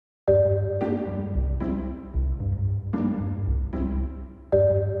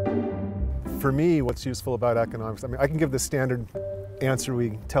For me, what's useful about economics, I mean, I can give the standard answer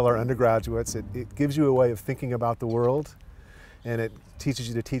we tell our undergraduates. It gives you a way of thinking about the world, and it teaches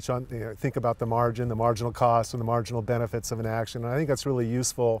you to think about the margin, the marginal costs, and the marginal benefits of an action. And I think that's a really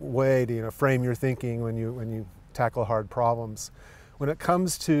useful way to frame your thinking when you tackle hard problems. When it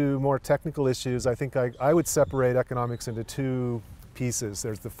comes to more technical issues, I think I would separate economics into two pieces.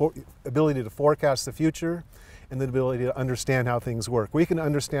 There's the ability to forecast the future and the ability to understand how things work. We can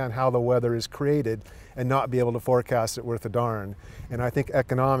understand how the weather is created and not be able to forecast it worth a darn. And I think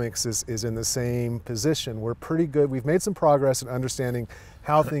economics is in the same position. We're pretty good. We've made some progress in understanding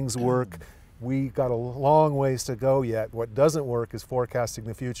how things work. We got a long ways to go yet. What doesn't work is forecasting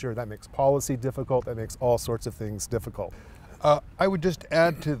the future. That makes policy difficult. That makes all sorts of things difficult. I would just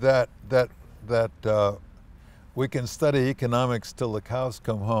add to that we can study economics till the cows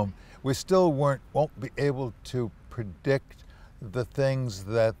come home. We still won't be able to predict the things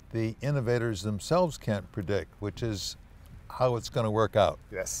that the innovators themselves can't predict, which is how it's going to work out.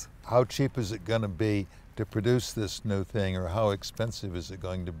 Yes. How cheap is it going to be to produce this new thing, or how expensive is it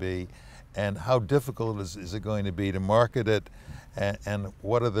going to be, and how difficult is it going to be to market it, and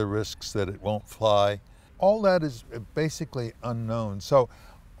what are the risks that it won't fly. All that is basically unknown. So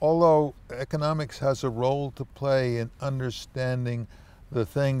although economics has a role to play in understanding the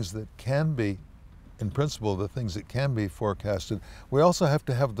things that can be, in principle, the things that can be forecasted, we also have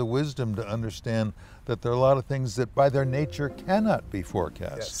to have the wisdom to understand that there are a lot of things that by their nature cannot be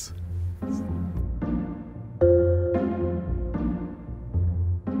forecast. Yes.